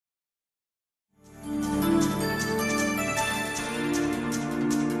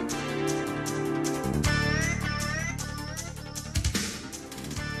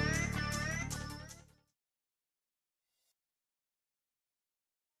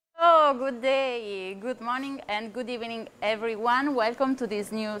So, good day, good morning, and good evening, everyone. Welcome to this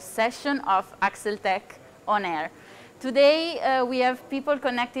new session of AxelTech On Air. Today, we have people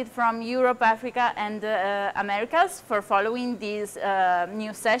connected from Europe, Africa, and Americas for following this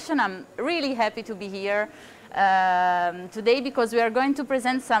new session. I'm really happy to be here today because we are going to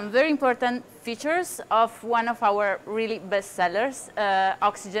present some very important features of one of our really best sellers,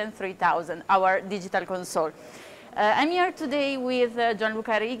 Oxygen 3000, our digital console. I'm here today with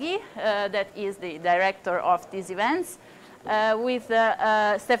Gianluca Righi, that is the director of these events, with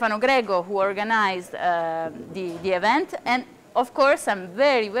Stefano Grego, who organized the event, and of course I'm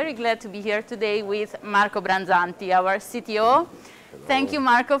very, very glad to be here today with Marco Branzanti, our CTO. Hello. Thank you,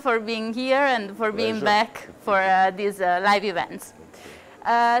 Marco, for being here and for being back for these live events.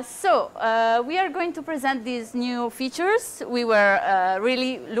 We are going to present these new features. We were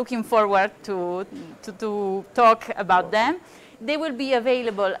really looking forward to talk about them. They will be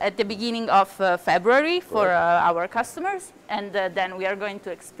available at the beginning of February for our customers, and then we are going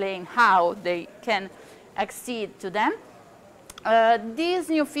to explain how they can accede to them. These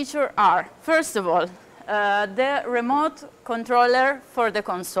new features are, first of all, the remote controller for the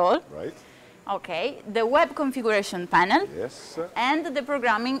console. Right. Okay, the web configuration panel. Yes. And the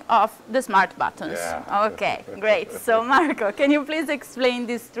programming of the smart buttons. Yeah. Okay, great. So Marco, can you please explain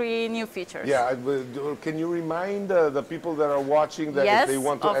these three new features? Yeah, can you remind the people that are watching that if they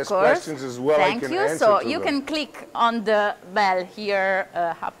want to ask questions as well, I can answer So you can click on the bell here,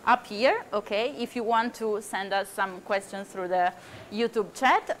 up here, okay, if you want to send us some questions through the YouTube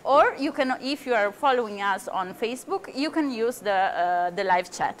chat, or you can, if you are following us on Facebook, you can use the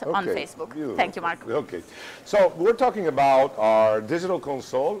live chat on Facebook. Beautiful. Thank you, Marco. Okay, so we're talking about our digital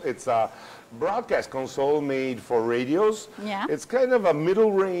console. It's a broadcast console made for radios. Yeah. It's kind of a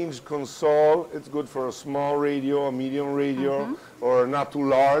middle-range console. It's good for a small radio, a medium radio, or not too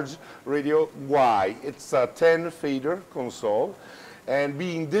large radio. Why? It's a 10-fader console. And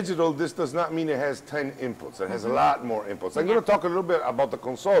being digital, this does not mean it has 10 inputs. It has a lot more inputs. I'm going to talk a little bit about the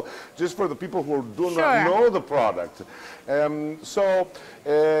console, just for the people who do not know the product.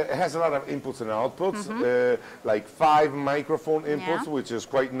 It has a lot of inputs and outputs, like 5 microphone inputs, which is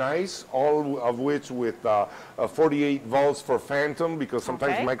quite nice, all of which with 48 volts for phantom, because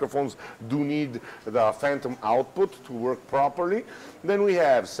sometimes microphones do need the phantom output to work properly. Then we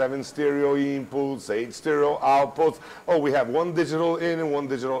have 7 stereo inputs, 8 stereo outputs. Oh, we have 1 digital in and 1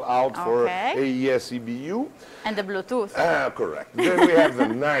 digital out for AES EBU. And the Bluetooth. Correct. Then we have the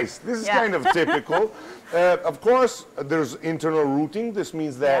nice, this is kind of typical. Of course, there's internal routing. This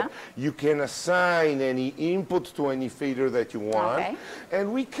means that you can assign any input to any fader that you want.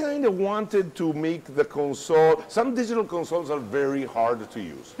 And we kind of wanted to make the console, some digital consoles are very hard to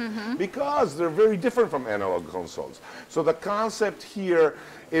use because they're very different from analog consoles. So the concept here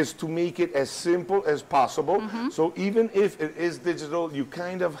is to make it as simple as possible. So even if it is digital, you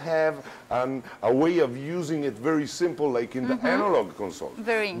kind of have a way of using it very simple, like in the analog console.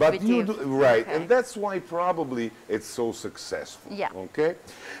 Very intuitive. But you do, right, and that's why probably it's so successful. Yeah. Okay.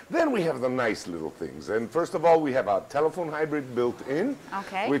 Then we have the nice little things. And first of all, we have a telephone hybrid built in,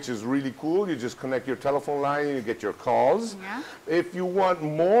 which is really cool. You just connect your telephone line and you get your calls. If you want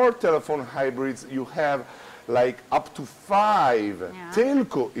more telephone hybrids, you have like up to 5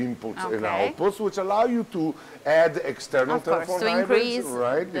 telco inputs and outputs, which allow you to add external telephone hybrids,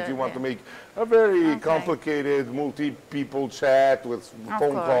 right? If you want to make a very complicated multi-people chat with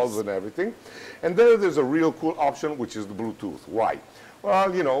phone calls and everything. And then there's a real cool option, which is the Bluetooth. Why?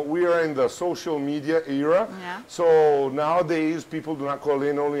 Well, you know, we are in the social media era, so nowadays people do not call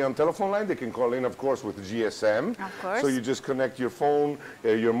in only on telephone line. They can call in, of course, with GSM. So you just connect your phone,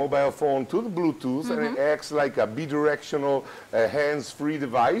 your mobile phone to the Bluetooth, and it acts like a bidirectional hands-free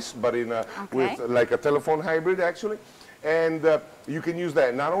device, but in a, with like a telephone hybrid, actually. And you can use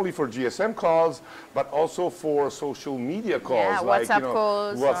that not only for GSM calls, but also for social media calls, like WhatsApp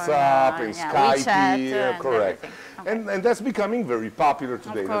calls, WhatsApp and Skype. WeChat, Correct. And that's becoming very popular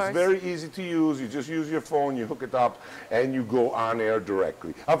today. It's very easy to use. You just use your phone, you hook it up, and you go on air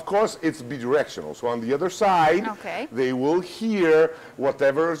directly. Of course, it's bidirectional. So on the other side, they will hear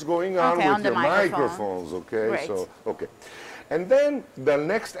whatever is going on with your microphones. So and then the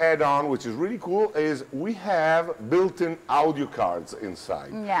next add-on, which is really cool, is we have built-in audio cards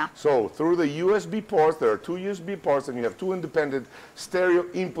inside. So through the USB ports, there are 2 USB ports, and you have 2 independent stereo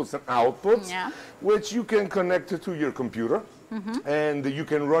inputs and outputs, which you can connect to your computer. and you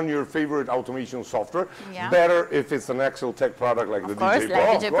can run your favorite automation software. Better if it's an AxleTech product like the DJ Pro.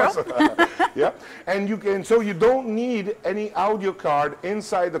 Like DJ Pro. Yeah, and you can, so you don't need any audio card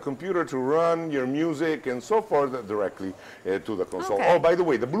inside the computer to run your music and so forth directly to the console. Oh, by the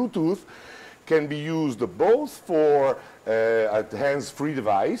way, the Bluetooth can be used both for a hands-free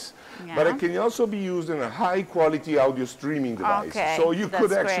device, but it can also be used in a high-quality audio streaming device. So you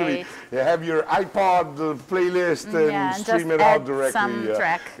could actually have your iPod playlist and stream it out directly. Some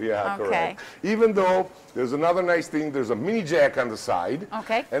track. Yeah, correct. Even though there's another nice thing, there's a mini jack on the side,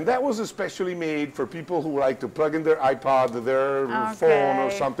 and that was especially made for people who like to plug in their iPod, their phone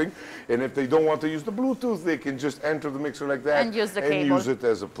or something, and if they don't want to use the Bluetooth, they can just enter the mixer like that and use the cable. Use it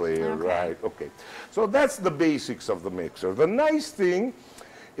as a player, right? Okay. So that's the basics of the mixer. The nice thing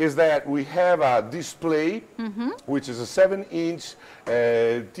is that we have a display, which is a 7-inch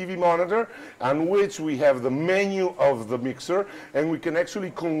TV monitor, on which we have the menu of the mixer, and we can actually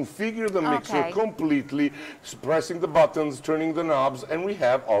configure the mixer completely, pressing the buttons, turning the knobs, and we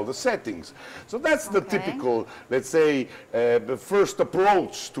have all the settings. So that's the typical, let's say, the first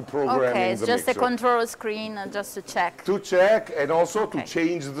approach to programming it's the just mixer. a control screen just to check. To check, and also to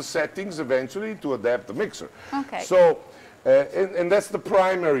change the settings eventually to adapt the mixer. So, and that's the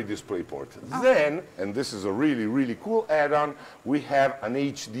primary display port. Then, and this is a really, really cool add-on, we have an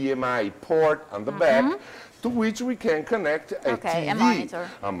HDMI port on the back to which we can connect a TV,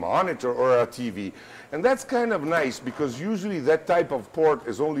 a monitor or a TV. And that's kind of nice because usually that type of port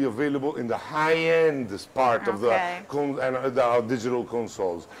is only available in the high-end part of the digital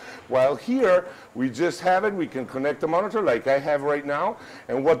consoles. While here, we just have it, we can connect the monitor like I have right now,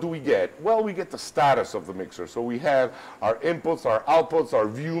 and what do we get? Well, we get the status of the mixer. So we have our inputs, our outputs, our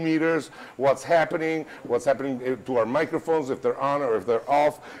view meters, what's happening to our microphones, if they're on or if they're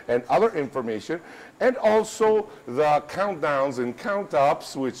off, and other information. And also the countdowns and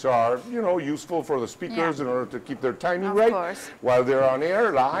count-ups, which are, you know, useful for the speakers in order to keep their timing right while they're on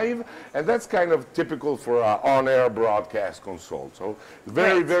air live. And that's kind of typical for an on-air broadcast console. So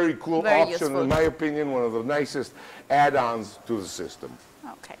very, very cool option, in my opinion, one of the nicest add-ons to the system.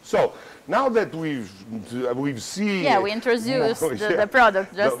 So now that we've seen... Yeah, we introduced the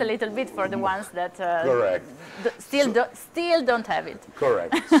product just a little bit for the ones that still don't have it.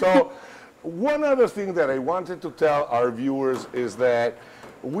 Correct. So one other thing that I wanted to tell our viewers is that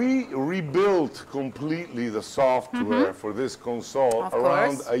we rebuilt completely the software for this console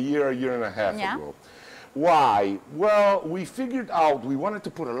around a year and a half ago. Why? Well, we figured out we wanted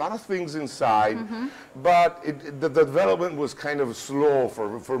to put a lot of things inside, but the development was kind of slow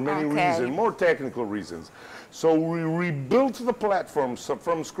for many reasons, more technical reasons. So we rebuilt the platform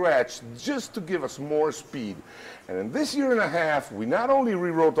from scratch just to give us more speed. And in this year and a half, we not only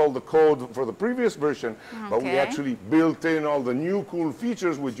rewrote all the code for the previous version, but we actually built in all the new cool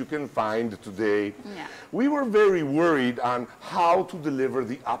features which you can find today. We were very worried on how to deliver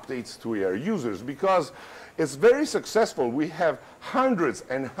the updates to our users because it's very successful. We have hundreds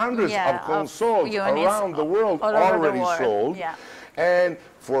and hundreds of consoles around the world already sold. And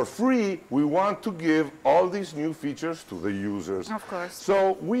for free, we want to give all these new features to the users.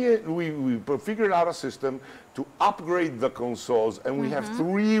 So we figured out a system to upgrade the consoles, and we have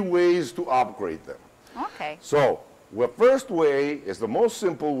 3 ways to upgrade them. So the first way is the most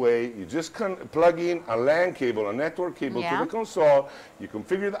simple way. You just plug in a LAN cable, a network cable to the console. You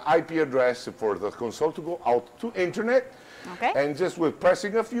configure the IP address for the console to go out to internet. And just with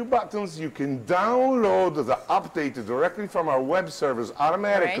pressing a few buttons, you can download the update directly from our web servers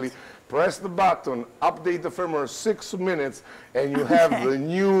automatically. Press the button, update the firmware 6 minutes, and you have the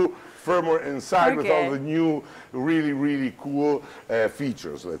new firmware inside with all the new, really, really cool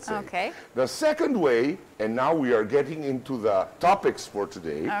features, let's say. The second way, and now we are getting into the topics for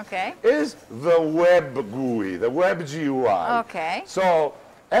today, is the web GUI, the web GUI. So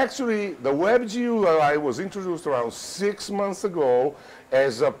actually, the web GUI was introduced around 6 months ago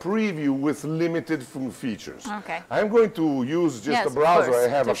as a preview with limited features. I'm going to use just a browser. I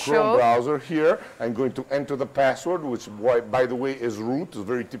have a Chrome browser here. I'm going to enter the password, which, by the way, is root. It's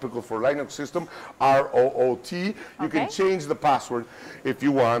very typical for Linux system, R-O-O-T. You can change the password if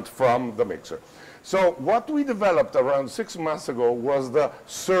you want from the mixer. So what we developed around 6 months ago was the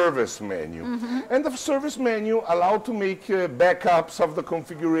service menu. And the service menu allowed to make backups of the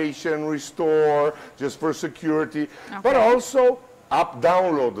configuration, restore, just for security, but also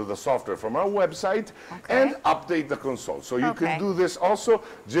download the software from our website and update the console. So you can do this also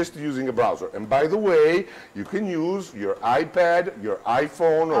just using a browser. And by the way, you can use your iPad, your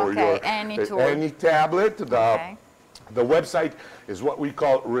iPhone, or your any tablet. The website is what we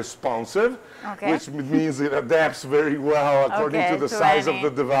call responsive, which means it adapts very well according to the size of the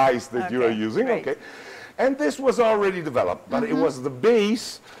device that you are using. And this was already developed, but it was the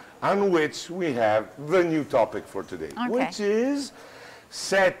base on which we have the new topic for today, which is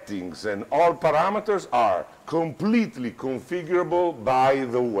settings, and all parameters are completely configurable by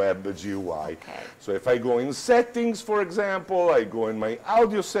the web GUI. So if I go in settings, for example, I go in my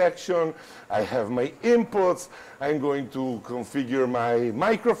audio section, I have my inputs, I'm going to configure my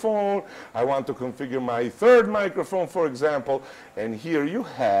microphone, I want to configure my third microphone, for example, and here you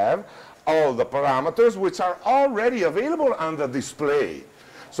have all the parameters which are already available on the display.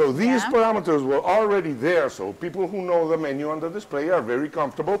 So these parameters were already there, so people who know the menu on the display are very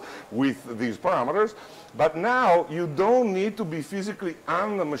comfortable with these parameters. But now you don't need to be physically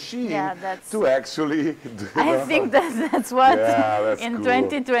on the machine to actually do I think that's what in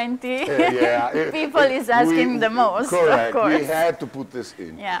 2020 people is asking the most. Correct. Of course. We had to put this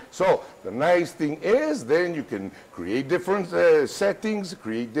in. So the nice thing is then you can create different settings,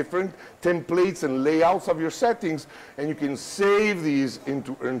 create different templates and layouts of your settings, and you can save these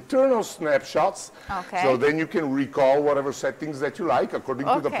into internal snapshots. So then you can recall whatever settings that you like according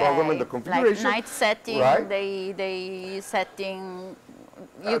to the program and the configuration. Like night setting, day setting,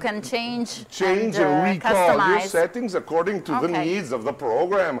 you can change and recall customize your settings according to the needs of the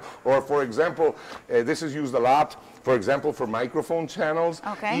program. Or for example, this is used a lot, for example, for microphone channels.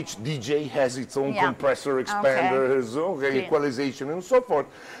 Each DJ has its own compressor, expander, equalization, and so forth.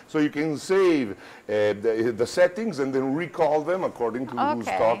 So you can save the settings and then recall them according to who's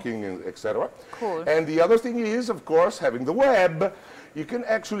talking, etc. And the other thing is, of course, having the web, you can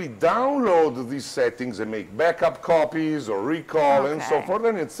actually download these settings and make backup copies or recall and so forth.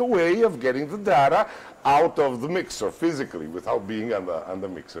 And it's a way of getting the data out of the mixer physically without being on the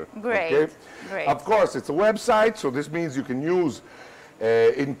mixer. Great. Of course, it's a website, so this means you can use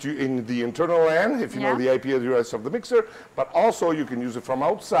in the internal LAN, if you know the IP address of the mixer, but also you can use it from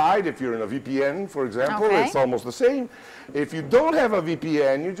outside. If you're in a VPN, for example, it's almost the same. If you don't have a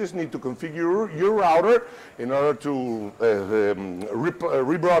VPN, you just need to configure your router in order to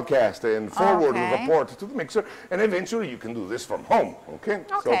rebroadcast and forward the port to the mixer, and eventually you can do this from home.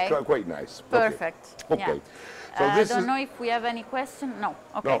 So quite nice. Perfect. So I don't know if we have any question. No.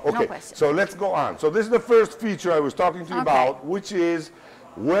 No question. So let's go on. So this is the first feature I was talking to you about, which is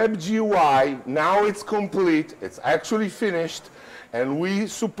Web GUI. Now it's complete. It's actually finished. And we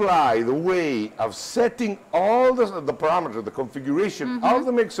supply the way of setting all the parameters, the configuration of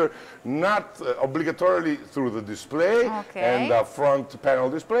the mixer, not obligatorily through the display and the front panel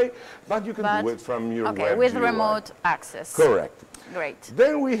display, but you can do it from your web with GUI. remote access. Correct. Great.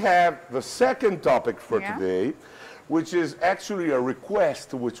 Then we have the second topic for today, which is actually a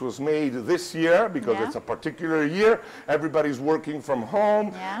request which was made this year because it's a particular year. Everybody's working from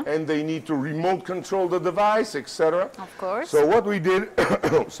home and they need to remote control the device, etc. Of course. So what we did,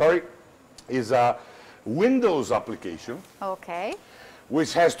 is a Windows application.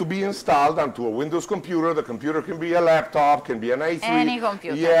 Which has to be installed onto a Windows computer. The computer can be a laptop, can be an i3. Any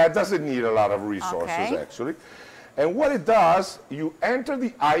computer. Yeah, it doesn't need a lot of resources actually. And what it does, you enter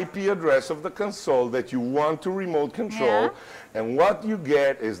the IP address of the console that you want to remote control, and what you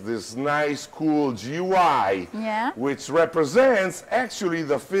get is this nice, cool GUI, which represents actually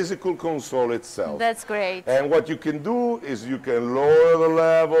the physical console itself. That's great. And what you can do is you can lower the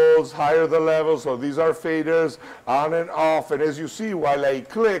levels, higher the levels, so these are faders, on and off, and as you see, while I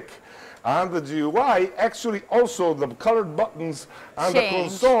click on the GUI, actually also the colored buttons on the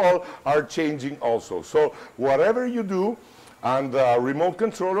console are changing also. So whatever you do on the remote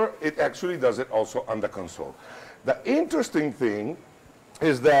controller, it actually does it also on the console. The interesting thing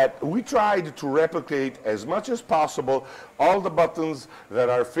is that we tried to replicate as much as possible all the buttons that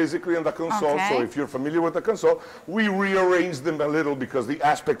are physically on the console. So if you're familiar with the console, we rearranged them a little because the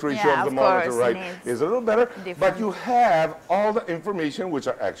aspect ratio of the monitor is a little better. But you have all the information which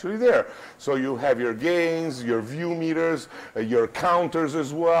are actually there. So you have your gains, your view meters, your counters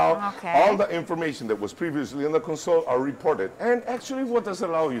as well. All the information that was previously in the console are reported. And actually what does it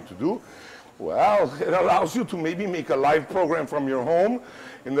allow you to do? Well, it allows you to maybe make a live program from your home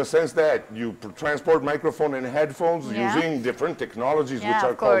in the sense that you transport microphone and headphones using different technologies which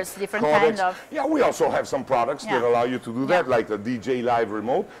are called different kind of. Yeah, we also have some products that allow you to do that, like the DJ Live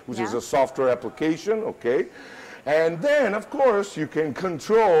Remote, which is a software application, And then, of course, you can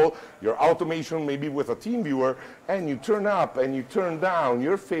control your automation maybe with a TeamViewer, and you turn up and you turn down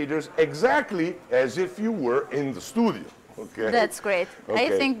your faders exactly as if you were in the studio. That's great. I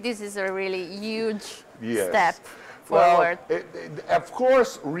think this is a really huge step. forward? Well, of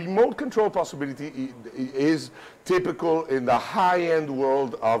course, remote control possibility is typical in the high-end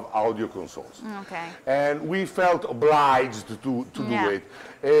world of audio consoles. Okay. And we felt obliged to do it.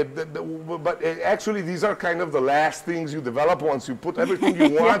 But actually, these are kind of the last things you develop once you put everything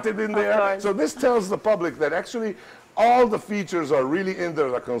you wanted in there. So this tells the public that actually all the features are really in there.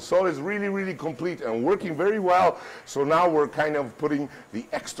 The console is really, really complete and working very well. So now we're kind of putting the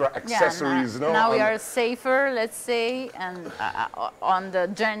extra accessories. Now we are safer, let's say, and on the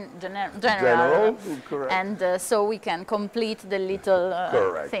general. Correct. And so we can complete the little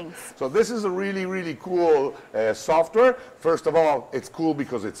things. So this is a really, really cool software. First of all, it's cool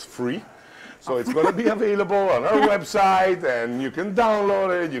because it's free. So it's going to be available on our website, and you can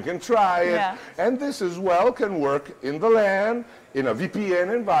download it, you can try it. And this as well can work in the LAN, in a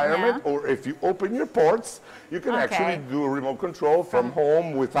VPN environment, or if you open your ports, you can actually do remote control from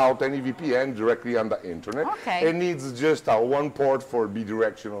home without any VPN directly on the internet. It needs just a one port for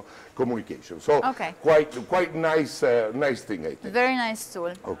bidirectional communication. So quite nice, nice thing, I think. Very nice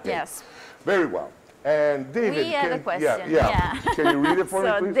tool. Yes. Very well. And David, we have a question. Can you read it for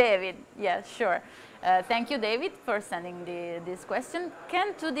me, please? David, sure. Thank you, David, for sending this question.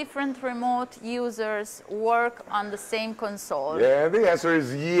 Can two different remote users work on the same console? Yeah, the answer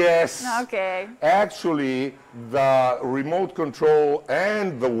is yes. Okay. Actually, the remote control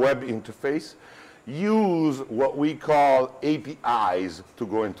and the web interface use what we call APIs to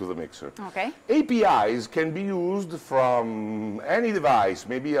go into the mixer. APIs can be used from any device,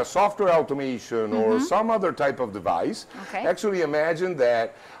 maybe a software automation or some other type of device. Actually, imagine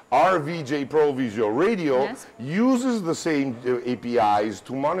that our VJ Pro Visual Radio uses the same APIs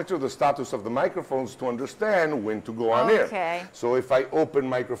to monitor the status of the microphones to understand when to go on air. So if I open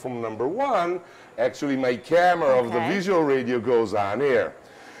microphone number 1, actually my camera of the Visual Radio goes on air.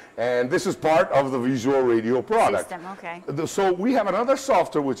 And this is part of the Visual Radio product. System, so we have another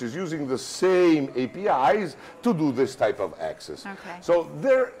software which is using the same APIs to do this type of access. So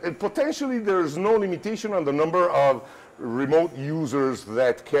potentially there's no limitation on the number of remote users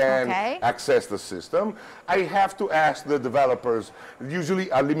that can access the system. I have to ask the developers. Usually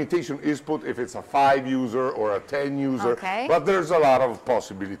a limitation is put if it's a 5 user or a 10 user, but there's a lot of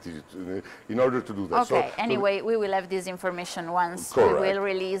possibilities in order to do that. Anyway, we will have this information once we will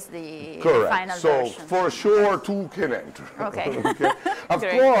release the final version. So for sure, 2 can enter. Of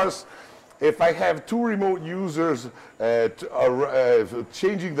course, if I have 2 remote users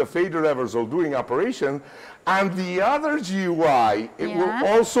changing the fader levels or doing operation, and the other GUI, it will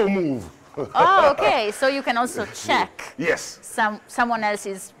also move. So you can also check someone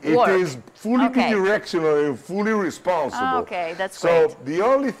else's work. It is fully bidirectional and fully responsible. That's great. So the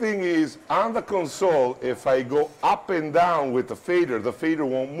only thing is, on the console, if I go up and down with the fader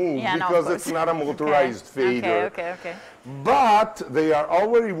won't move because it's not a motorized fader. But they are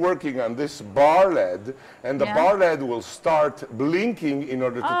already working on this bar LED, and the bar LED will start blinking in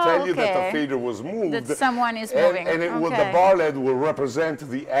order to tell you that the fader was moved. That someone is moving. And it will, the bar LED will represent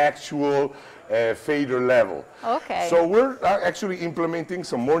the actual fader level. So we're actually implementing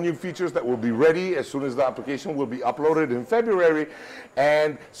some more new features that will be ready as soon as the application will be uploaded in February.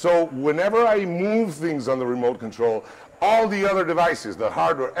 And so whenever I move things on the remote control, all the other devices, the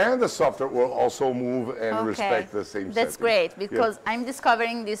hardware and the software, will also move and respect the same That's great, because I'm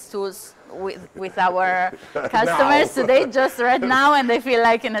discovering these tools with our customers today, just right now, and they feel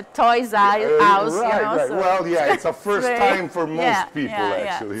like in a Toys house. Well, it's a first time for most people,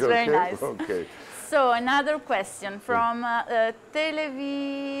 actually. It's very nice. So another question from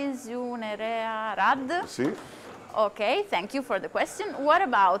Televisione Rad. Thank you for the question. What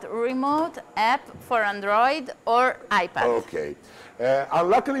about remote app for Android or iPad?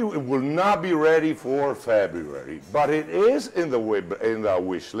 Unluckily, it will not be ready for February, but it is in the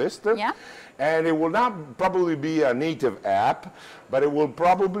wish list. And it will not probably be a native app, but it will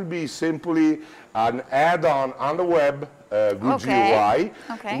probably be simply an add-on on the web, Good GUI,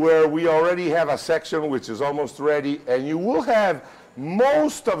 where we already have a section which is almost ready, and you will have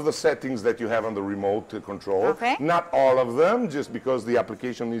most of the settings that you have on the remote control, not all of them, just because the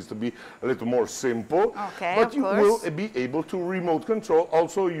application needs to be a little more simple, but you will be able to remote control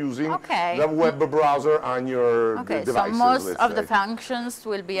also using the web browser on your devices. So most of the functions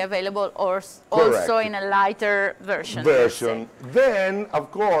will be available also in a lighter version. Then,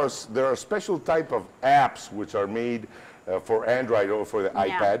 of course, there are special type of apps which are made for Android or for the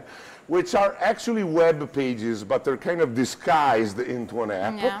iPad, which are actually web pages, but they're kind of disguised into an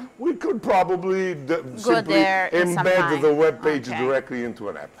app. Yeah. We could probably simply embed the web page directly into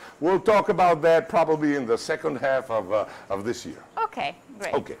an app. We'll talk about that probably in the second half of this year. Okay,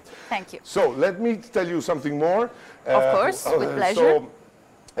 great. Okay. Thank you. So let me tell you something more. Of course, with pleasure.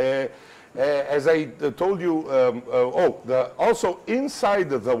 As I told you, also inside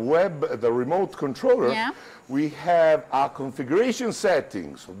the web, the remote controller, we have our configuration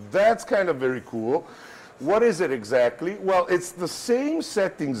settings. So that's kind of very cool. What is it exactly? Well, it's the same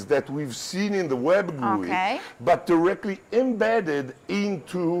settings that we've seen in the web GUI, but directly embedded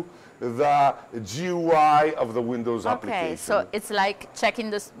into the GUI of the Windows application. Okay, so it's like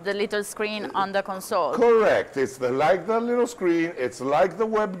checking the little screen on the console. Correct. It's like the little screen. It's like the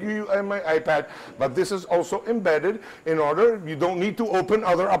web GUI on my iPad, but this is also embedded in order you don't need to open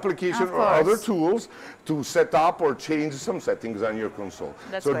other applications or other tools to set up or change some settings on your console.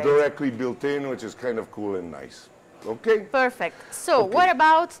 That's so great. Directly built in, which is kind of cool and nice. Okay? Perfect. So what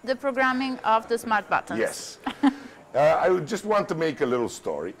about the programming of the smart buttons? Yes. I would just want to make a little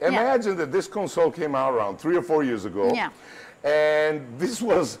story. Imagine that this console came out around 3 or 4 years ago. And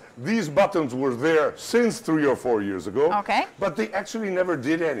these buttons were there since 3 or 4 years ago. Okay. But they actually never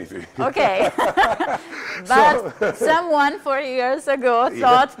did anything. Okay. But someone 4 years ago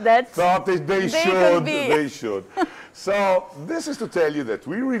thought that they should. So this is to tell you that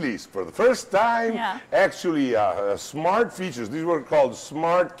we released for the first time actually smart features. These were called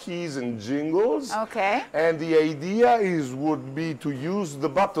smart keys and jingles. Okay. And the idea would be to use the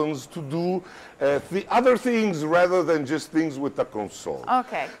buttons to do the other things rather than just things with the console.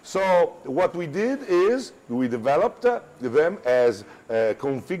 Okay. So what we did is we developed them as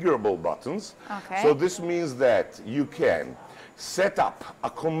configurable buttons. Okay. So this means that you can set up a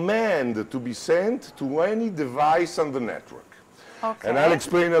command to be sent to any device on the network. Okay. And I'll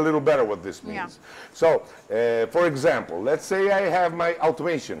explain a little better what this means. So, for example, let's say I have my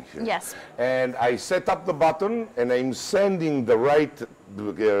automation here. Yes. And I set up the button and I'm sending the right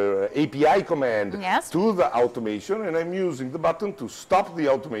API command to the automation, and I'm using the button to stop the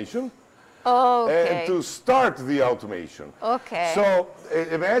automation. And to start the automation. Okay. So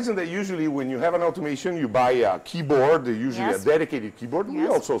imagine that usually when you have an automation, you buy a keyboard, usually a dedicated keyboard. We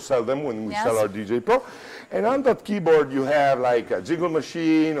also sell them when we sell our DJ Pro. And on that keyboard, you have like a jingle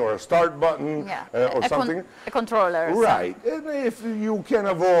machine or a start button or something. A controller. Right. And if you can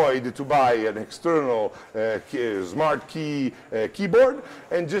avoid to buy an external smart key keyboard,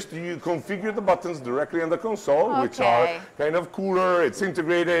 and just you configure the buttons directly on the console, which are kind of cooler. It's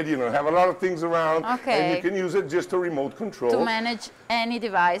integrated, you know, have a lot of things around, and you can use it just to remote control. To manage any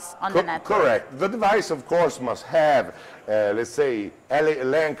device on the network. Correct. The device, of course, must have, let's say,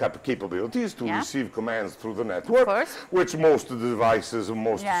 LAN capabilities to receive commands through the network, which most of the devices and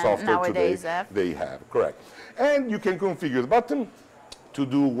most software today, they have. Correct. And you can configure the button to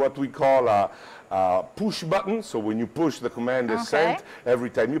do what we call a push button. So when you push, the command is sent every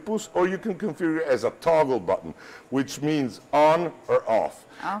time you push, or you can configure it as a toggle button, which means on or off.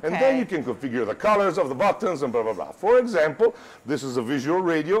 Okay. And then you can configure the colors of the buttons and blah, blah, blah. For example, this is a visual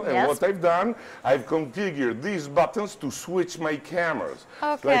radio, and what I've done, I've configured these buttons to switch my cameras.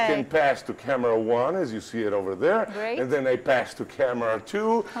 Okay. So I can pass to camera 1, as you see it over there, and then I pass to camera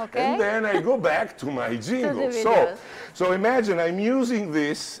 2, and then I go back to my jingle. So imagine I'm using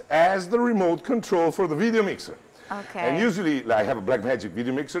this as the remote control for the video mixer. Okay. And usually, I have a Blackmagic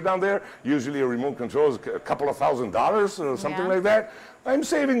video mixer down there. Usually a remote control is a couple of $1,000s or something like that. I'm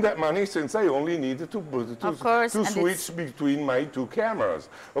saving that money since I only needed to switch between my two cameras.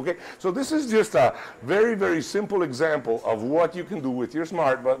 Okay, so this is just a very, very simple example of what you can do with your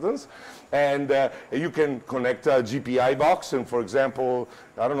smart buttons. And you can connect a GPI box and, for example,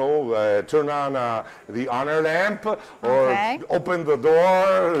 I don't know, turn on the honor lamp or open the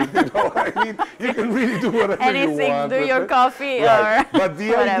door. You know, I mean, you can really do whatever you want. Do your coffee or But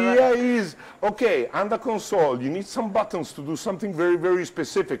the idea is, okay, on the console, you need some buttons to do something very, very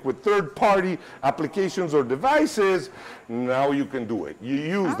specific with third-party applications or devices. Now you can do it. You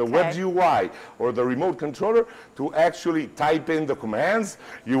use the web GUI or the remote controller to actually type in the commands.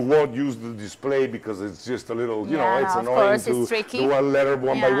 You won't use the display because it's just a little, you know, it's annoying to do a letter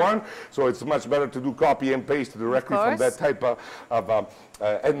one by one. So it's much better to do copy and paste directly from that type of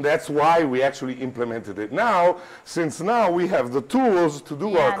and that's why we actually implemented it now, since now we have the tools to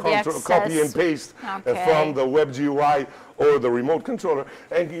do our copy and paste from the web GUI or the remote controller,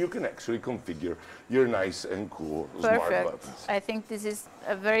 and you can actually configure your nice and cool smart buttons. I think this is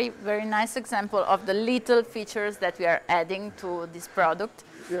a very, very nice example of the little features that we are adding to this product.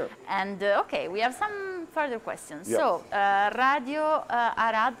 Yeah. And okay, we have some further questions. Yeah. So, Radio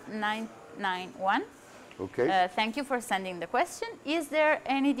Arad 991. Okay. Thank you for sending the question. Is there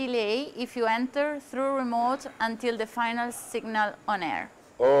any delay if you enter through remote until the final signal on air?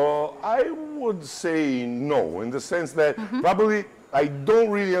 I would say no, in the sense that probably I don't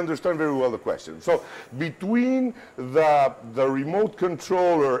really understand very well the question. So between the remote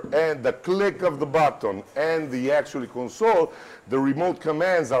controller and the click of the button and the actual console, the remote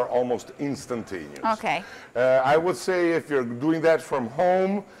commands are almost instantaneous. Okay. I would say if you're doing that from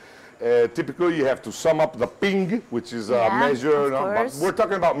home, typically you have to sum up the ping, which is a measure. We're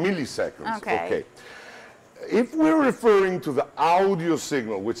talking about milliseconds. Okay. If we're referring to the audio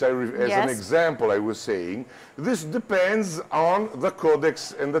signal, which as an example I was saying, this depends on the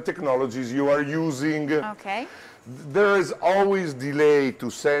codecs and the technologies you are using. Okay. There is always delay to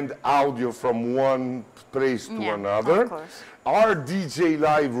send audio from one place to another. Of course. Our DJ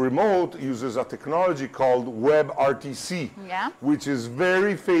Live remote uses a technology called WebRTC, which is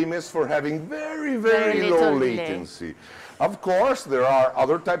very famous for having very, very low latency. Of course, there are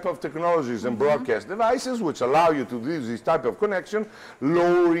other type of technologies and broadcast devices which allow you to do this type of connection,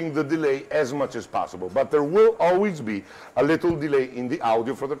 lowering the delay as much as possible. But there will always be a little delay in the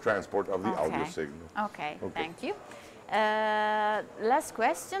audio for the transport of the audio signal. Okay, thank you. Last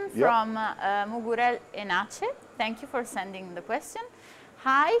question from Mugurel Enache. Thank you for sending the question.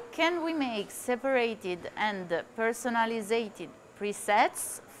 Hi, can we make separated and personalized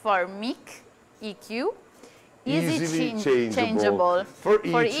presets for mic, EQ? Easily changeable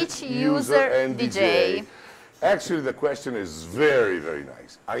for each user and DJ. Actually, the question is very, very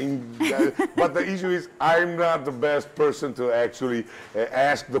nice. But the issue is I'm not the best person to actually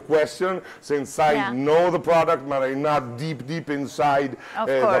ask the question, since I know the product, but I'm not deep inside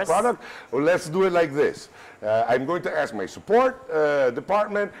the product. Well, let's do it like this. I'm going to ask my support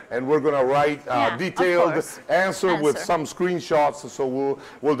department, and we're going to write a detailed answer with some screenshots, so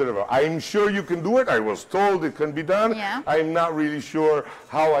we'll deliver. I'm sure you can do it. I was told it can be done. I'm not really sure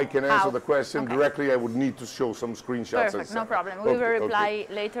how I can answer the question directly. I would need to show some screenshots. Perfect, no problem. We will reply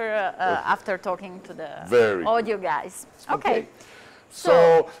later after talking to the audio guys. Okay.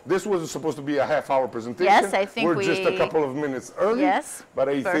 So this was supposed to be a half-hour presentation. Yes, I think we're just a couple of minutes early. Yes, but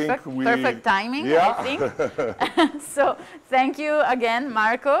I think we perfect timing. I think. So thank you again,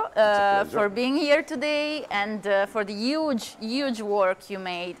 Marco, for being here today and for the huge work you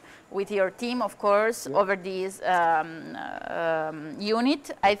made with your team, of course, over this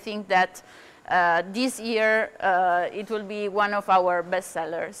unit. I think that this year it will be one of our best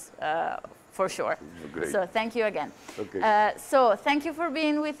sellers. For sure. Great. So thank you again. Okay. So thank you for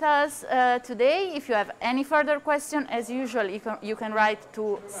being with us today. If you have any further question, as usual, you can write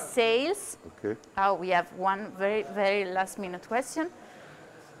to sales. Okay. We have one very last minute question.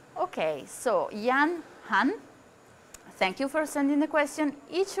 Okay, so Jan Han, thank you for sending the question.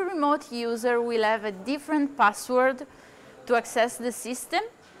 Each remote user will have a different password to access the system.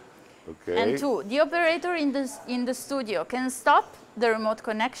 Okay. And 2, the operator in the studio can stop the remote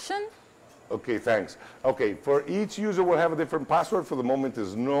connection. Okay, thanks. Okay, for each user will have a different password. For the moment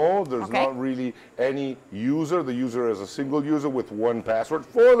is no. There's not really any user. The user is a single user with one password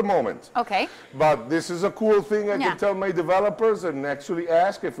for the moment. Okay. But this is a cool thing I can tell my developers and actually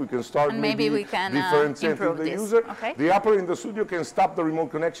ask if we can start maybe we can differentiating the user. Okay. The operator in the studio can stop the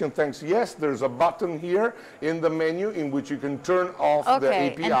remote connection. Thanks. Yes, there's a button here in the menu in which you can turn off the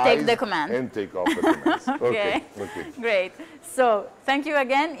APIs and take the command. And take off the commands. Okay. Great. So thank you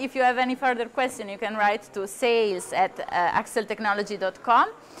again. If you have any further question, you can write to sales@axeltechnology.com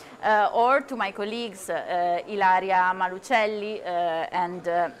or to my colleagues Ilaria Malucelli and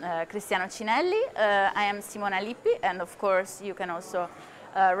Cristiano Cinelli. I am Simona Lippi, and of course you can also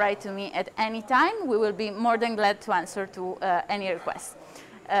write to me at any time. We will be more than glad to answer to any request.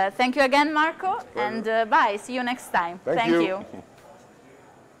 Thank you again, Marco, and bye. See you next time. Thank you.